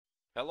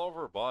Hello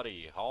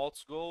everybody, how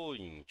it's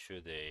going?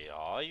 Today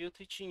I am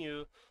teaching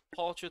you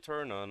how to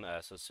turn on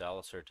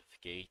SSL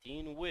certificate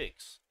in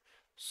WIX.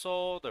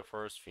 So the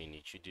first thing you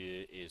need to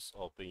do is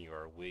open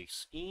your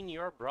WIX in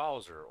your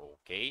browser,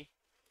 okay?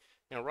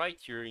 And right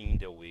here in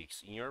the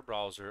WIX in your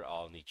browser,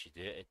 all you need to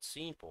do it's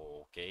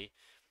simple, okay?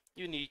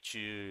 You need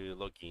to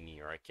log in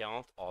your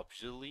account,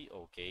 obviously,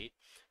 okay?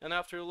 And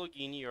after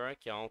logging your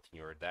account in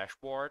your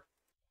dashboard,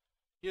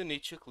 you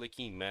need to click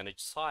in Manage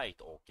Site,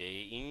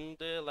 okay, in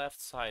the left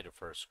side of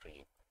your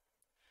screen.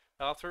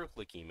 After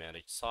clicking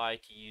Manage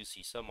Site, you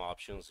see some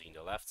options in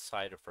the left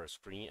side of your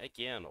screen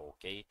again,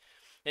 okay,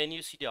 and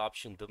you see the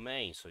option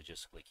Domain, so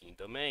just click in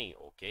Domain,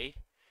 okay.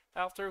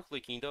 After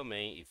clicking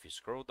Domain, if you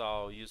scroll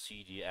down, you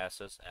see the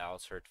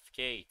SSL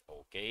certificate,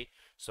 okay.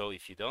 So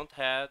if you don't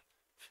have,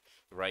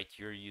 right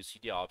here you see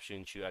the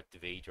option to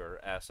activate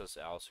your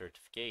SSL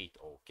certificate,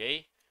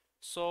 okay.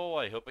 So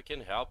I hope I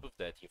can help with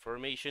that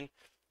information.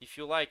 If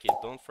you like it,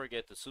 don't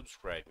forget to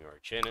subscribe to our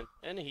channel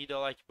and hit the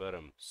like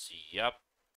button. See ya!